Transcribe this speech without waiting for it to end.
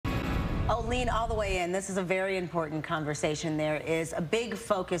Oh, lean all the way in. This is a very important conversation. There is a big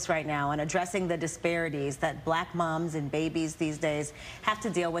focus right now on addressing the disparities that Black moms and babies these days have to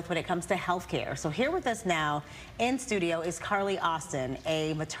deal with when it comes to health care. So here with us now in studio is Carly Austin,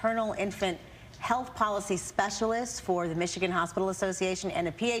 a maternal infant health policy specialist for the Michigan Hospital Association and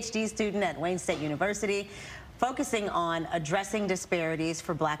a PhD student at Wayne State University, focusing on addressing disparities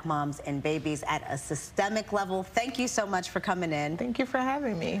for Black moms and babies at a systemic level. Thank you so much for coming in. Thank you for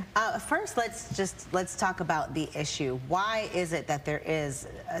having me. First, let's talk about the issue. Why is it that there is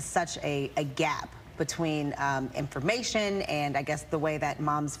such a gap between information and, I guess, the way that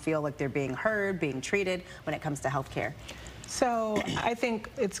moms feel like they're being heard, being treated when it comes to health care? So I think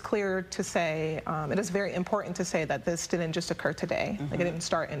it's clear to say, it is very important to say that this didn't just occur today. Like, it didn't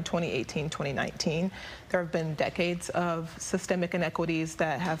start in 2018, 2019. There have been decades of systemic inequities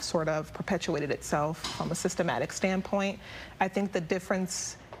that have sort of perpetuated itself from a systematic standpoint. I think the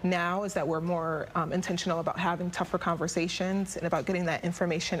difference now is that we're more intentional about having tougher conversations and about getting that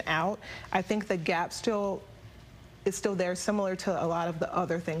information out. I think the gap is still there, similar to a lot of the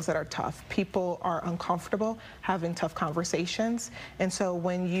other things that are tough. People are uncomfortable having tough conversations, and so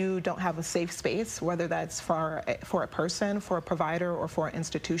when you don't have a safe space, whether that's for a person, for a provider, or for an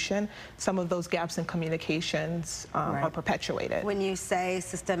institution, some of those gaps in communications are perpetuated. When you say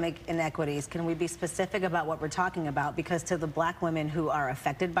systemic inequities, can we be specific about what we're talking about? Because to the Black women who are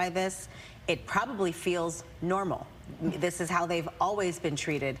affected by this, it probably feels normal. This is how they've always been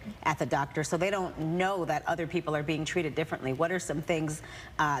treated at the doctor, so they don't know that other people are being treated differently. What are some things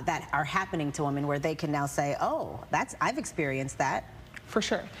that are happening to women where they can now say, oh, I've experienced that? For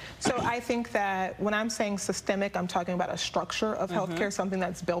sure. So I think that when I'm saying systemic, I'm talking about a structure of healthcare, something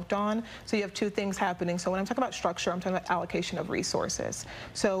that's built on. So you have two things happening. So when I'm talking about structure, I'm talking about allocation of resources.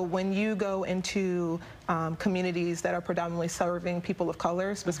 So when you go into communities that are predominantly serving people of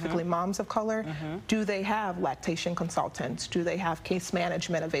color, specifically moms of color, do they have lactation consultants? Do they have case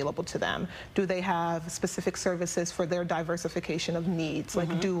management available to them? Do they have specific services for their diversification of needs, like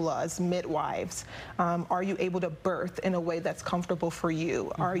doulas, midwives? Are you able to birth in a way that's comfortable for you?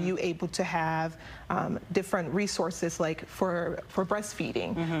 Are you able to have different resources, like for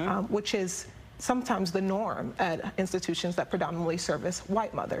breastfeeding, which is sometimes the norm at institutions that predominantly service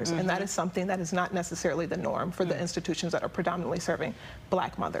white mothers, and that is something that is not necessarily the norm for the institutions that are predominantly serving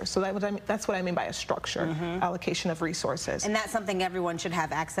Black mothers. So that's what I mean by a structure, allocation of resources. And that's something everyone should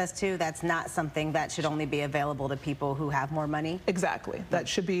have access to? That's not something that should only be available to people who have more money? Exactly. That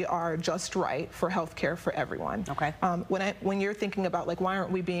should be our just right for health care for everyone. Okay. When you're thinking about, like, why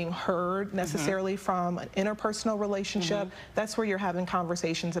aren't we being heard necessarily from an interpersonal relationship, that's where you're having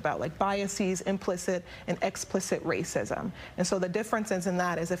conversations about, like, biases, implicit and explicit racism. And so the difference in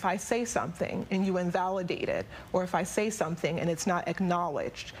that is, if I say something and you invalidate it, or if I say something and it's not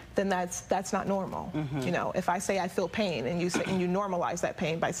acknowledged, then that's not normal. You know, if I say I feel pain and you normalize that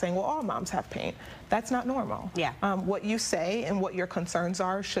pain by saying, well, all moms have pain, that's not normal. Yeah. What you say and what your concerns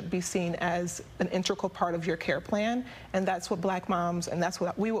are should be seen as an integral part of your care plan, and that's what Black moms, and that's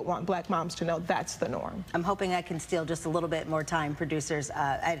what we would want Black moms to know, that's the norm. I'm hoping I can steal just a little bit more time, producers.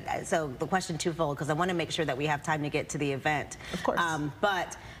 So the question twofold, because I want to make sure that we have time to get to the event. Of course.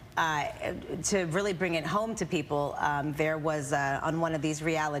 But to really bring it home to people, there was on one of these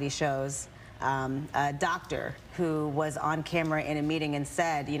reality shows, a doctor who was on camera in a meeting and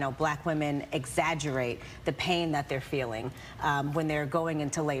said, you know, Black women exaggerate the pain that they're feeling when they're going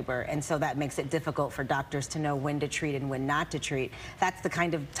into labor, and so that makes it difficult for doctors to know when to treat and when not to treat. That's the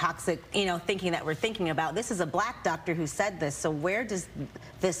kind of toxic, you know, thinking that we're thinking about. This is a Black doctor who said this, so where does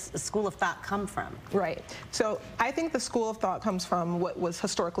this school of thought come from? Right. So I think the school of thought comes from what was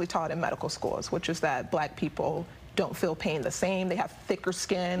historically taught in medical schools, which is that Black people don't feel pain the same. They have thicker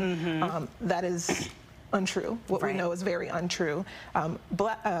skin. That is untrue. What we know is very untrue.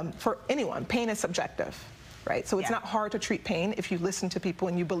 For anyone, pain is subjective. Right, so it's not hard to treat pain if you listen to people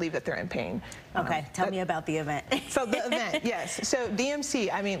and you believe that they're in pain. Okay, tell me about the event. So the event, yes. So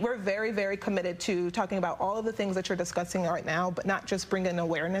DMC, I mean, we're very, very committed to talking about all of the things that you're discussing right now, but not just bringing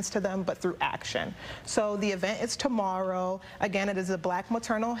awareness to them, but through action. So the event is tomorrow. Again, it is a Black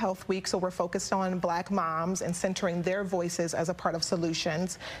Maternal Health Week, so we're focused on Black moms and centering their voices as a part of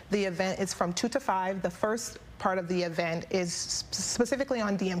solutions. The event is from 2 to 5. The first part of the event is specifically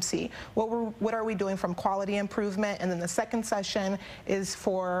on DMC. What are we doing from quality improvement? And then the second session is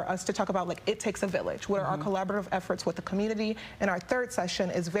for us to talk about, like, it takes a village. What are our collaborative efforts with the community? And our third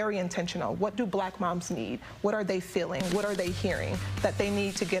session is very intentional. What do Black moms need? What are they feeling? What are they hearing that they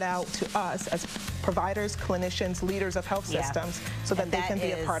need to get out to us as providers, clinicians, leaders of health systems, so that they can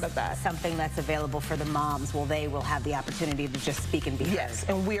be a part of that. Something that's available for the moms. Well, they will have the opportunity to just speak and be heard. Yes,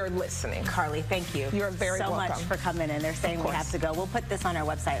 and we are listening. Carly, thank you. You're very welcome. So much for coming in. They're saying we have to go. We'll put this on our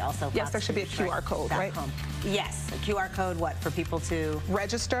website also. Yes, there should be a QR code, right? Yes, a QR code, what, for people to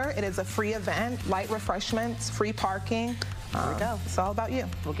register. It is a free event, light refreshments, free parking. There we go. It's all about you.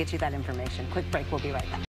 We'll get you that information. Quick break. We'll be right back.